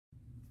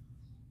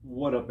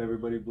What up,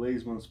 everybody?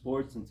 Blaze One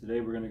Sports, and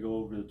today we're going to go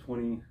over the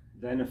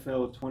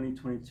NFL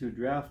 2022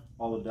 draft,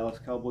 all the Dallas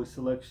Cowboys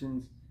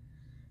selections.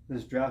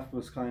 This draft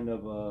was kind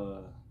of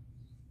a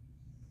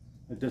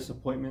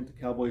disappointment to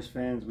Cowboys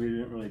fans. We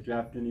didn't really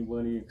draft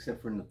anybody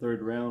except for in the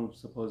third round.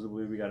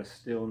 Supposedly we got a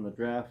steal in the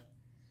draft.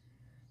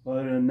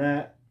 Other than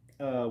that,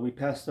 we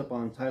passed up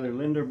on Tyler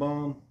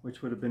Linderbaum,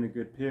 which would have been a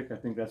good pick. I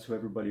think that's who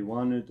everybody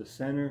wanted, the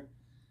center.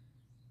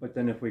 But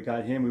then if we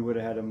got him, we would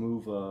have had to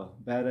move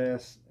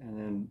Badass, and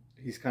then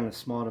he's kind of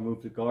small to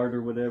move to guard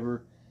or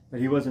whatever. But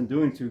he wasn't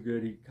doing too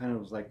good. He kind of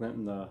was like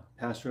letting the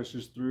pass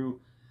rushers through.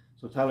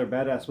 So Tyler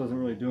Badass wasn't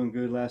really doing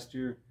good last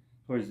year.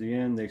 Towards the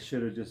end, they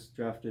should have just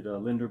drafted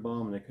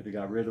Linderbaum, and they could have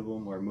got rid of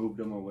him or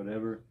moved him or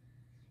whatever.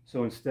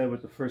 So instead,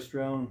 with the first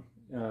round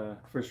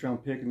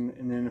pick in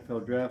the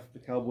NFL draft, the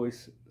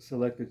Cowboys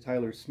selected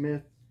Tyler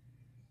Smith,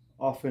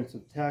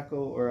 offensive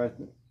tackle, or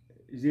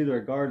he's either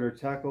a guard or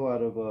tackle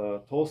out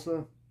of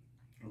Tulsa.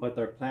 But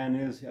their plan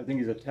is, I think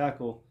he's a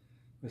tackle,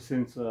 but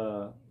since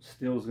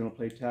Steele's going to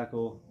play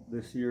tackle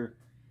this year,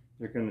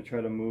 they're going to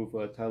try to move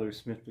Tyler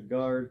Smith to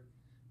guard.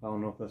 I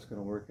don't know if that's going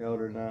to work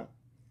out or not,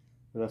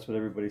 but that's what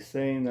everybody's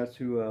saying. That's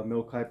who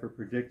Mel Kiper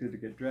predicted to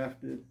get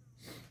drafted,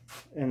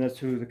 and that's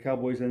who the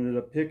Cowboys ended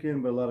up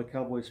picking. But a lot of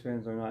Cowboys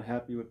fans are not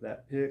happy with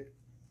that pick.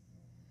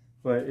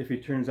 But if he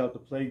turns out to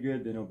play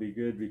good, then it'll be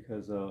good,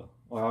 because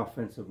our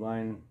offensive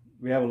line,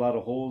 we have a lot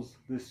of holes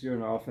this year,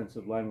 and our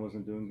offensive line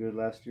wasn't doing good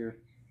last year.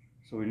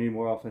 So we need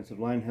more offensive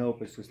line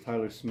help. It's just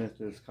Tyler Smith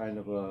is kind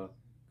of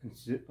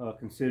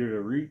considered a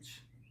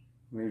reach.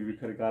 Maybe we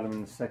could have got him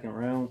in the second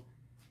round.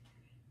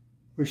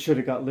 We should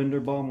have got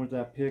Linderbaum with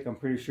that pick. I'm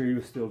pretty sure he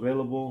was still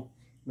available.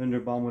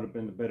 Linderbaum would have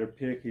been the better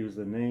pick. He was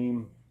the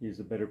name.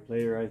 He's a better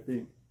player, I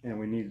think. And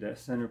we needed that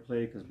center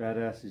play, because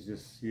Badass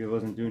he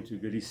wasn't doing too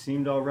good. He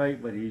seemed all right,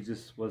 but he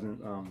just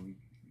wasn't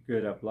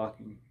good at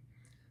blocking.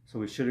 So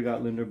we should have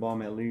got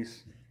Linderbaum at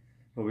least.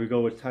 But we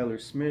go with Tyler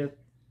Smith.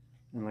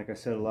 And like I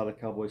said, a lot of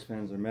Cowboys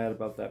fans are mad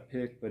about that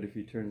pick, but if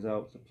he turns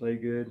out to play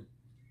good,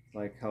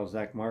 like how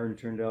Zach Martin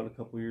turned out a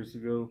couple years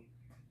ago,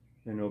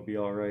 then it'll be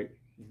all right.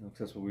 Because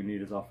that's what we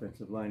need is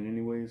offensive line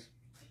anyways.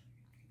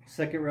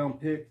 Second round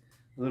pick,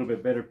 a little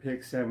bit better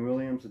pick, Sam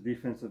Williams, the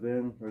defensive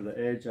end, or the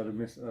edge out of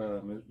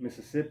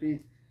Mississippi.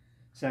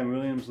 Sam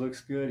Williams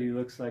looks good. He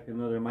looks like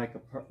another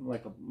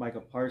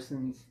Micah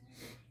Parsons.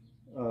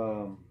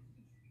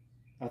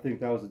 I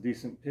think that was a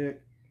decent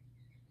pick.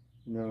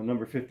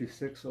 Number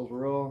 56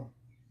 overall.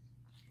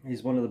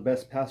 He's one of the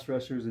best pass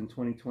rushers in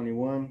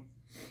 2021.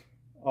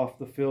 Off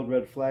the field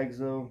red flags,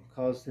 though,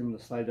 caused him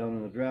to slide down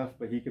in the draft,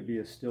 but he could be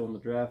a steal in the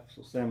draft.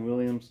 So Sam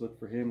Williams, look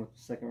for him with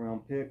the second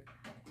round pick.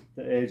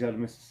 The edge out of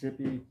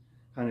Mississippi.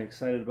 Kind of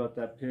excited about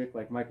that pick.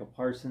 Like Micah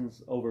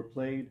Parsons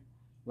overplayed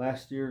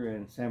last year,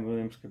 and Sam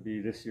Williams could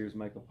be this year's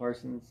Micah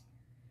Parsons.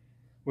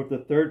 With the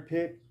third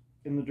pick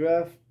in the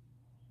draft,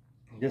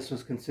 this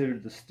was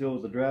considered the steal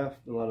of the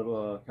draft. A lot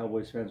of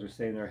Cowboys fans are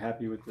saying they're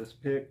happy with this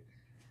pick.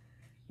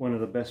 One of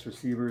the best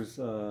receivers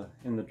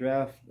in the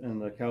draft,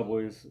 and the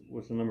Cowboys,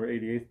 with the number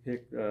 88th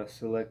pick,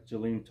 select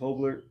Jalen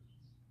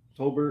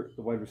Tolbert,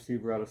 the wide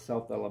receiver out of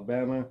South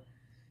Alabama.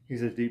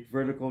 He's a deep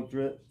vertical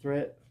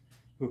threat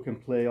who can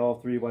play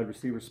all three wide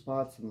receiver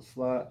spots in the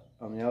slot,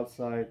 on the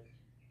outside.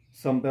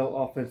 Sun Belt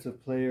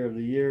Offensive Player of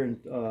the Year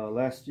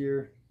last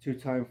year,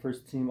 two-time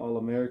first-team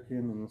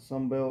All-American in the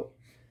Sun Belt.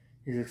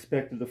 He's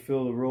expected to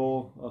fill the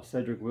role of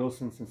Cedric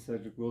Wilson since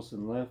Cedric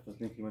Wilson left. I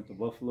think he went to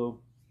Buffalo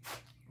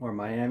or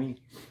Miami.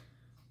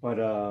 But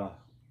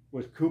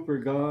with Cooper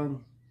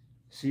gone,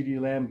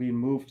 CeeDee Lamb being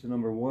moved to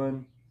number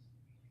 1,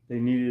 they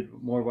needed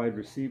more wide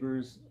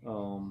receivers.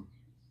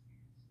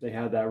 They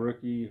had that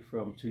rookie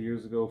from 2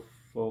 years ago,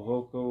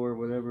 Fehoko or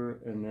whatever,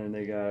 and then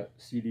they got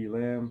CeeDee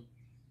Lamb,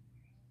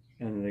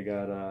 and they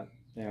got, I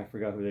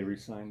forgot who they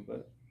re-signed,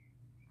 but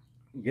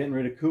getting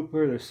rid of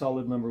Cooper, they're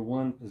solid number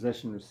 1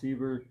 possession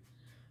receiver.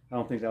 I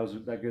don't think that was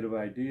that good of an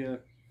idea.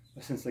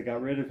 But since they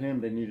got rid of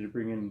him, they needed to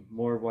bring in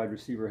more wide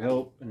receiver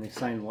help, and they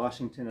signed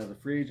Washington as a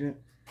free agent.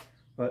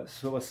 But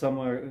so some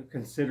are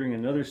considering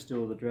another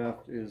steal of the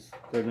draft is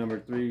their number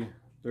 3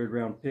 third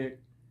round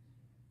pick,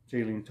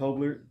 Jalen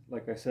Tolbert.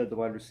 Like I said, the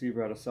wide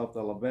receiver out of South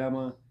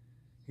Alabama.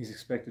 He's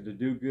expected to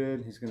do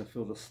good. He's going to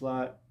fill the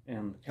slot,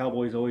 and the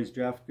Cowboys always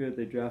draft good.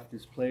 They draft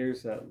these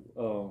players that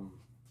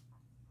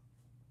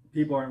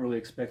people aren't really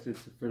expected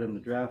for them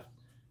to draft,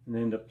 and they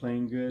end up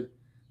playing good.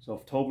 So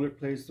if Tolbert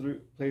plays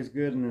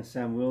good, and then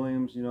Sam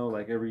Williams,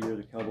 like every year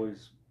the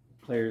Cowboys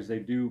players, they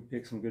do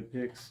pick some good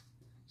picks,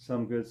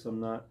 some good, some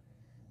not.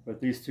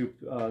 But these two,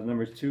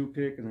 number 2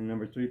 pick and the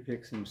number 3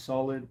 pick, seem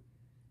solid.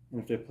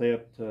 And if they play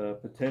up to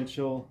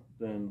potential,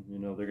 then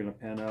they're going to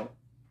pan out.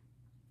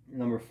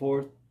 Number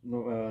 4,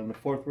 in the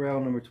 4th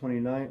round, number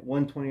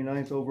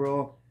 129th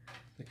overall,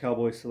 the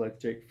Cowboys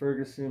select Jake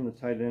Ferguson, the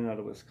tight end out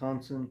of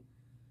Wisconsin.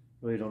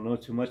 Really don't know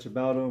too much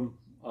about him.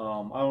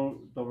 I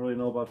don't really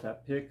know about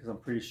that pick, because I'm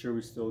pretty sure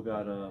we still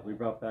got we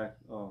brought back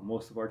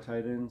most of our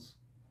tight ends,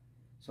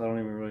 so I don't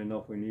even really know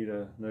if we need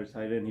another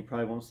tight end. He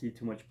probably won't see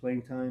too much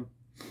playing time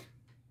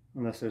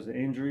unless there's an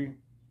injury.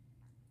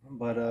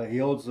 but he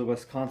holds the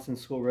Wisconsin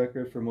school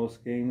record for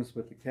most games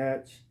with the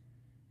catch.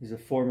 He's a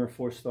former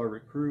 4-star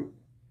recruit,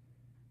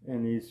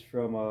 and he's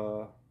from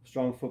a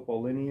strong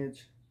football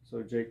lineage.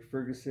 So Jake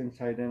Ferguson,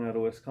 tight end out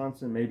of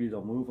Wisconsin. Maybe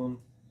they'll move him,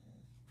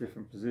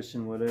 different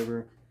position,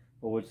 whatever.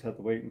 But we'll just have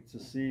to wait and to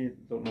see.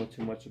 Don't know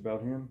too much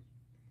about him.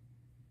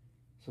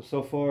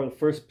 So far, the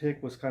first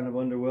pick was kind of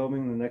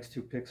underwhelming. The next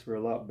two picks were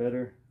a lot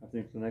better. I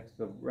think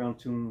the round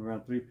 2 and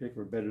round 3 pick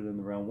were better than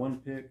the round 1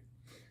 pick.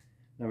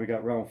 Now we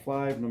got round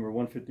 5, number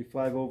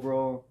 155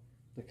 overall.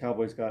 The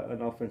Cowboys got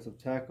an offensive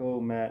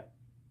tackle, Matt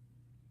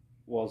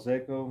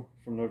Walzeko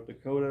from North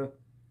Dakota.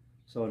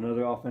 So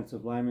another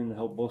offensive lineman to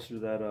help bolster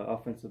that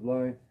offensive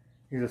line.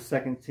 He's a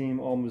second-team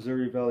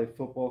All-Missouri Valley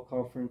Football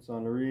Conference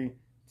honoree,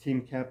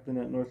 team captain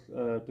at North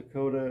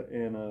Dakota,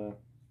 and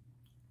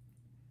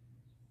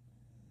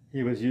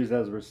he was used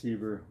as a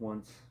receiver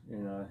once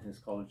in his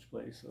college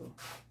play. So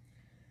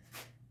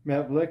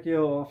Matt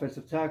Vlecchio,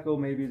 offensive tackle.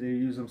 Maybe they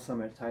use him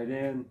some at tight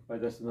end,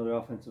 but that's another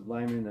offensive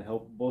lineman to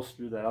help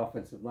bolster that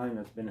offensive line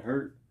that's been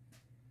hurt.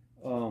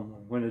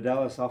 When the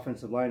Dallas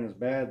offensive line is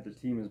bad, the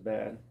team is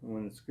bad. And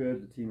when it's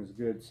good, the team is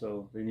good.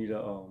 So they need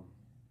to,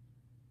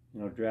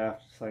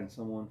 draft, sign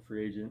someone,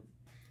 free agent.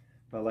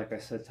 But like I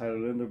said, Tyler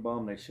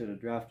Linderbaum, they should have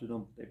drafted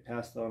him. They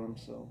passed on him,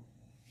 so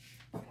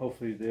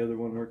hopefully the other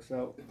one works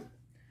out.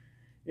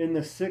 In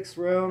the 6th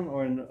round,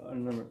 or the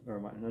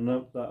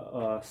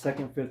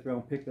second, 5th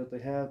round pick that they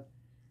have,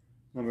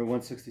 number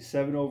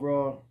 167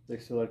 overall, they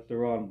select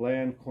Deron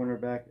Bland,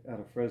 cornerback out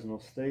of Fresno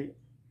State.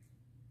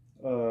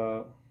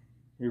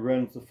 He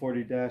runs the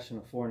 40 dash in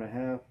a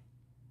 4.5.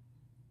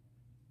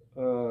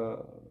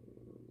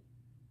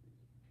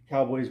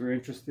 Cowboys were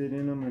interested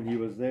in him, and he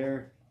was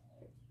there.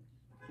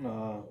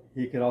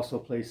 He could also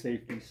play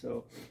safety,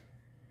 so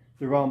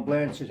Deron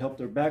Bland should help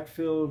their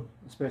backfield,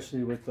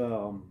 especially with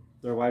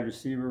their wide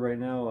receiver right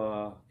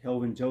now,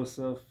 Kelvin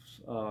Joseph,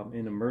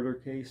 in a murder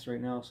case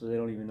right now, so they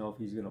don't even know if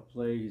he's going to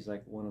play. He's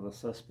like one of the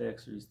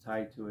suspects, or he's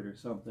tied to it or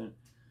something.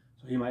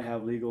 So he might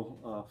have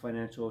legal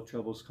financial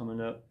troubles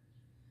coming up.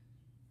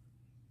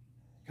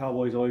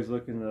 Cowboys always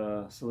looking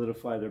to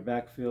solidify their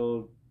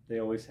backfield. They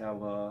always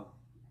have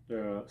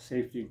their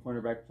safety and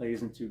cornerback play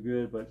isn't too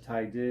good, but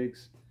Ty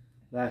Diggs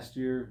last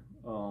year,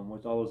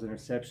 with all those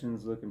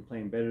interceptions,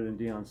 playing better than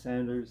Deion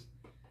Sanders,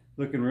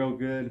 looking real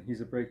good.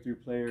 He's a breakthrough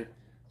player.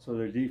 So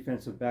their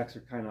defensive backs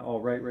are kind of all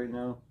right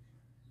now,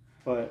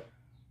 but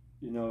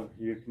you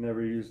can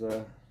never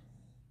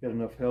get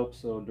enough help.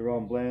 So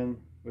Deron Bland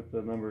with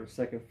the number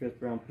 2nd,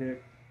 5th round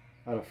pick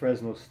out of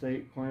Fresno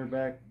State,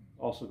 cornerback,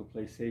 also can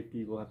play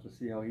safety. We'll have to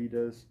see how he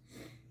does.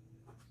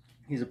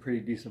 He's a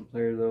pretty decent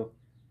player though.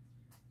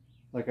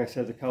 Like I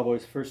said, the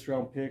Cowboys' 1st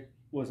round pick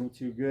wasn't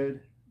too good,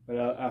 but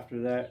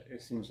after that,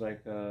 it seems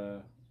like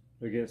they're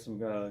getting some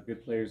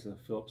good players to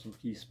fill up some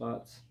key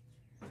spots.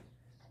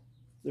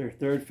 Their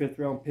 3rd, 5th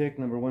round pick,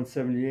 number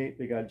 178,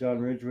 they got John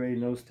Ridgway,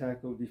 nose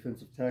tackle,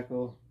 defensive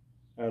tackle,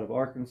 out of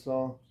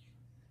Arkansas.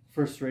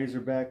 First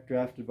Razorback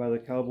drafted by the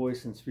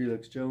Cowboys since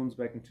Felix Jones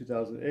back in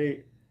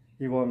 2008.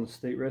 He won the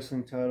state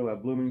wrestling title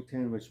at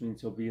Bloomington, which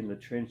means he'll be in the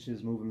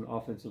trenches, moving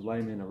offensive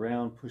linemen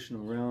around, pushing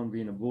them around,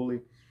 being a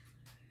bully,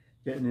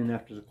 getting in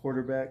after the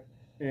quarterback.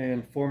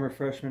 And former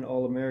freshman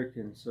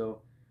All-American.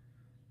 So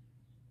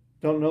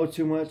don't know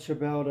too much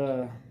about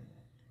him,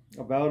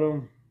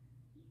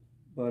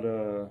 but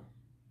oh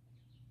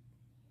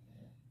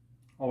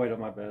wait,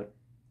 my bad.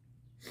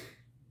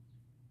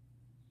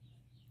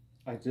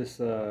 I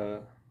just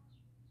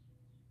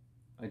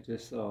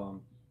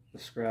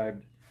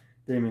described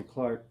Damon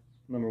Clark,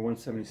 number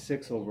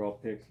 176 overall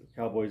pick,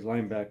 Cowboys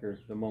linebacker,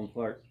 Damone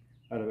Clark,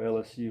 out of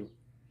LSU.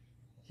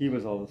 He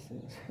was all those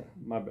things.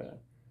 My bad.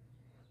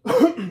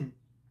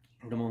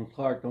 Damone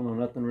Clark, don't know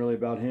nothing really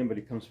about him, but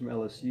he comes from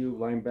LSU,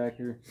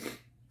 linebacker.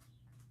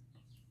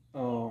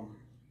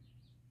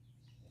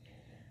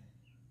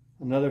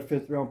 Another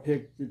 5th round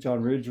pick,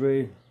 John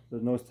Ridgway, the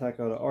nose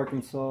tackle out of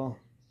Arkansas.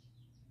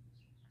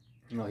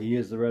 He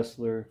is the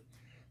wrestler.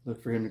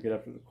 Look for him to get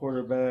after the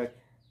quarterback.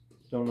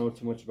 Don't know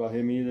too much about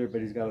him either,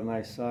 but he's got a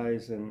nice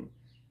size. And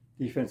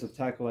defensive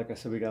tackle, like I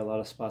said, we got a lot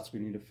of spots we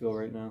need to fill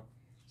right now.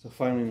 So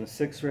finally in the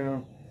 6th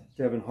round,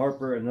 Devin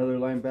Harper, another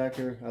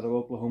linebacker out of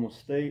Oklahoma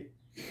State.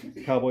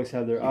 Cowboys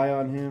have their eye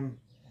on him.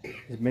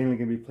 He's mainly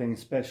going to be playing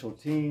special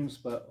teams,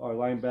 but our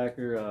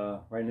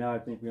linebacker, right now I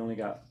think we only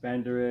got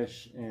Van Der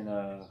Esch and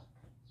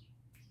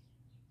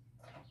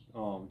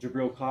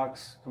Jabril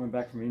Cox coming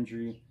back from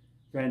injury.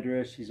 Van Der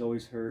Esch, he's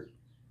always hurt.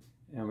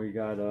 And we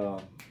got,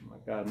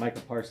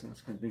 Micah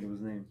Parsons, couldn't think of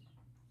his name.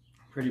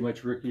 Pretty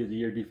much Rookie of the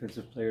Year,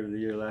 Defensive Player of the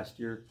Year last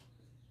year.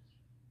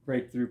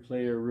 Breakthrough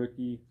Player,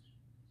 Rookie.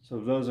 So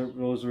those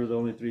were the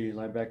only 3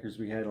 linebackers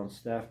we had on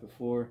staff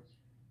before.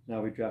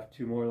 Now we draft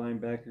 2 more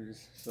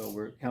linebackers, so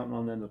we're counting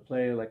on them to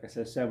play. Like I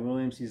said, Sam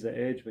Williams, he's the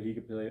edge, but he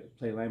could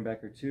play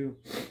linebacker too.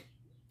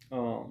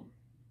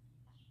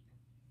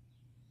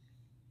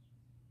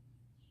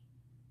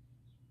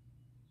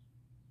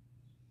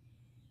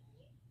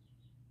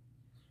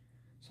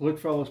 So look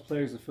for all those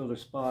players to fill their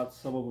spots.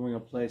 Some of them are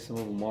going to play, some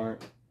of them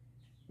aren't.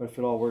 But if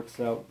it all works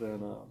out,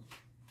 then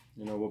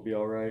You know, we'll be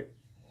all right.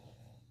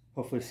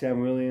 Hopefully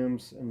Sam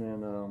Williams and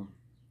then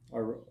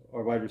our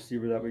wide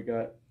receiver that we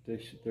got,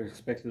 they're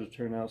expected to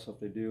turn out. So if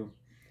they do,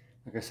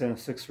 like I said, in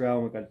the 6th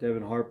round, we got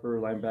Devin Harper,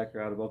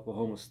 linebacker out of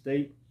Oklahoma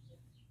State.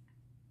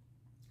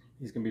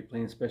 He's going to be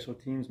playing special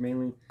teams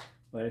mainly,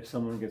 but if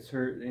someone gets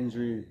hurt,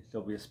 injury,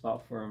 there'll be a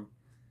spot for him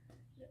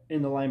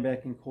in the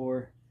linebacking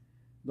core.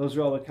 Those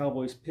are all the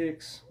Cowboys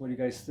picks. What do you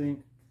guys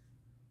think?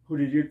 Who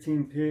did your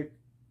team pick?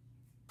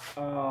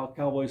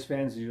 Cowboys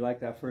fans, did you like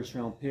that 1st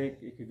round pick?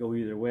 It could go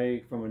either way.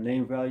 From a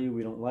name value,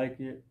 we don't like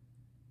it.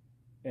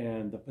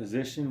 And the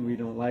position, we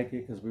don't like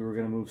it because we were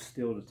going to move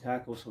Steele to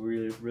tackle, so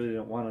we really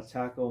don't want to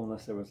tackle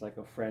unless there was like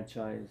a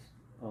franchise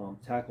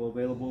tackle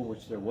available,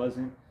 which there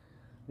wasn't.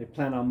 They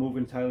plan on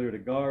moving Tyler to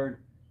guard.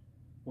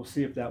 We'll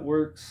see if that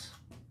works.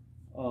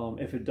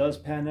 If it does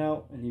pan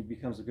out and he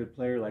becomes a good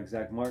player like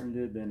Zach Martin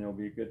did, then it'll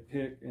be a good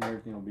pick and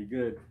everything will be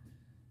good.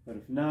 But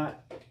if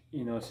not,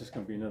 you know, it's just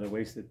going to be another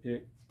wasted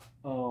pick.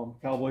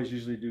 Cowboys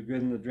usually do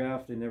good in the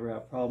draft. They never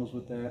have problems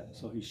with that.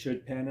 So he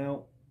should pan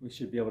out. We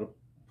should be able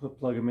to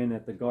plug him in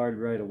at the guard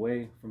right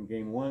away from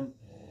game 1.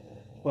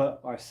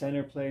 But our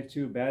center played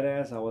too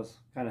badass. I was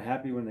kind of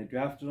happy when they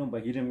drafted him,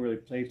 but he didn't really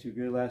play too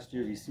good last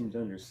year. He seemed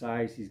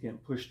undersized. He's getting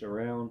pushed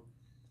around.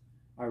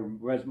 I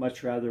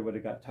much rather would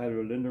have got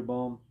Tyler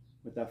Linderbaum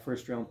with that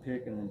 1st round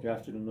pick and then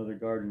drafted another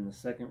guard in the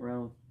 2nd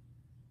round.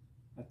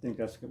 I think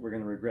we're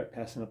going to regret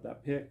passing up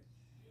that pick.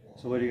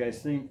 So what do you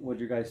guys think? Who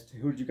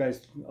did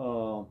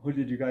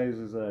you guys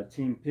as a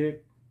team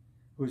pick?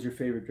 Who's your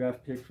favorite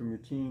draft pick from your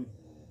team?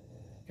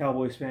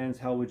 Cowboys fans,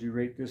 how would you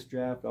rate this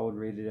draft? I would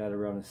rate it at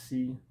around a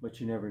C, but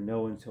you never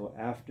know until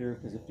after,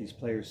 because if these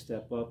players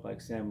step up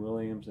like Sam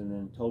Williams and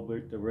then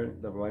Tolbert, the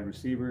wide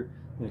receiver,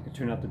 then it could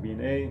turn out to be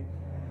an A.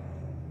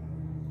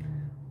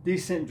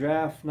 Decent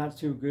draft, not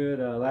too good.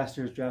 Last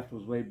year's draft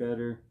was way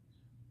better.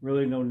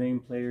 Really no name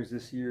players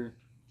this year.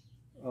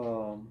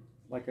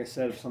 Like I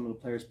said, if some of the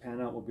players pan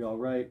out, we'll be all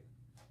right.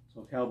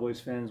 So Cowboys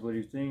fans, what do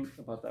you think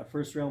about that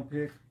 1st round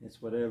pick?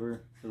 It's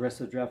whatever. The rest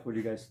of the draft, what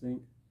do you guys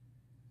think?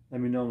 Let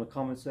me know in the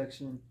comment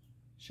section.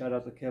 Shout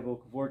out to Kevo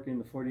Kevorkian,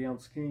 the 40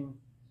 Ounce King.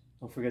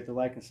 Don't forget to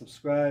like and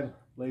subscribe.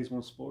 Blaze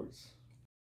One Sports.